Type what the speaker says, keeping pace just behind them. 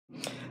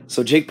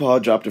So Jake Paul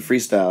dropped a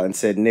freestyle and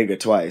said nigga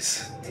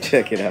twice.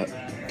 Check it out.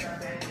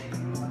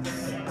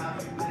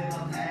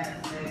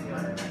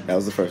 That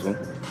was the first one.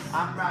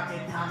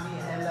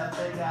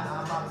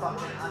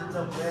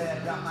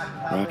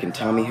 Rockin'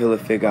 Tommy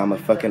Hilfiger, I'm a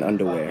fucking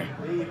underwear.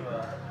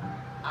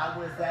 I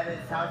was at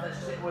his house, that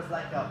shit was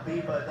like a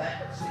beaver,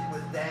 that shit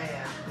was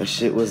damn. That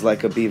shit was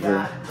like a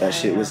beaver, that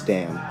shit was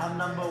damn. I'm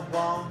number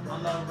one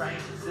on the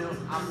range suit,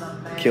 I'm the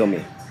man. Kill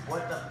me.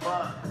 What the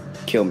fuck?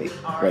 Kill me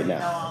right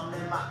now. I'm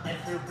in my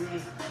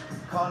SUV,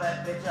 call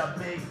that bitch a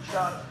big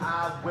truck,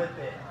 I whip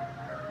it.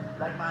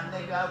 Like my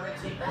nigga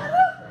Richie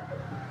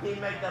he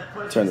make the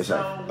pussy. Turn this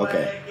off.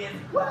 Okay.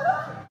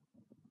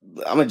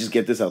 I'm gonna just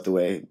get this out the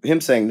way.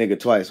 Him saying nigga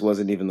twice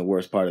wasn't even the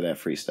worst part of that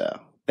freestyle.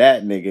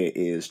 That nigga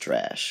is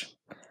trash.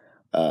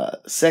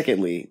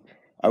 Secondly,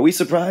 are we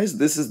surprised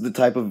this is the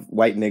type of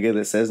white nigga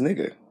that says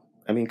nigga?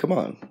 I mean, come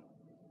on.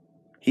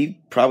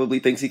 He probably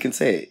thinks he can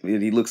say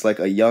it. He looks like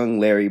a young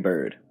Larry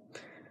Bird.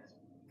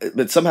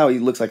 But somehow he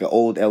looks like an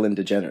old Ellen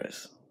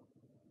DeGeneres.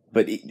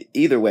 But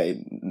either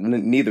way,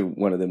 neither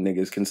one of them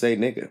niggas can say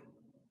nigga.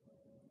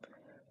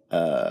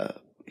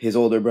 His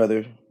older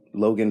brother,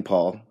 Logan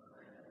Paul,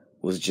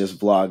 was just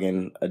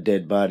vlogging a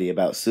dead body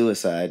about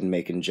suicide and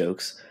making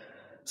jokes.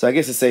 So I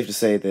guess it's safe to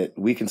say that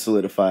we can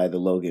solidify the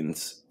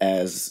Logans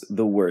as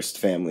the worst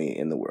family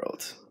in the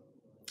world.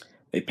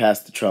 They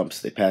passed the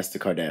Trumps, they passed the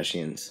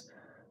Kardashians.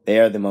 They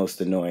are the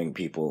most annoying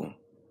people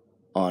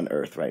on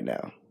earth right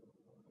now.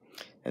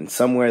 And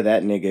somewhere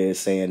that nigga is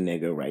saying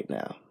nigga right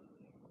now.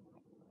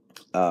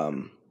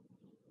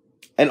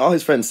 And all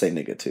his friends say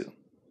nigga too.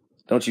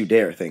 Don't you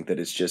dare think that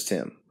it's just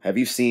him. Have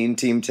you seen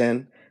Team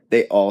 10?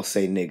 They all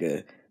say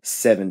nigga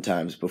 7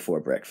 times before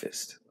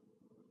breakfast.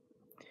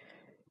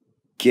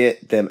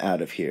 Get them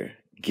out of here.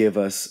 Give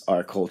us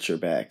our culture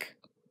back.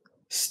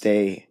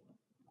 Stay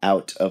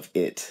out of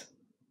it.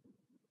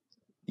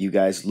 You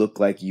guys look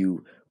like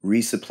you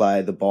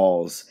resupply the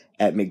balls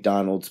at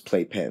McDonald's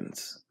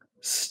playpens.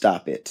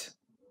 Stop it.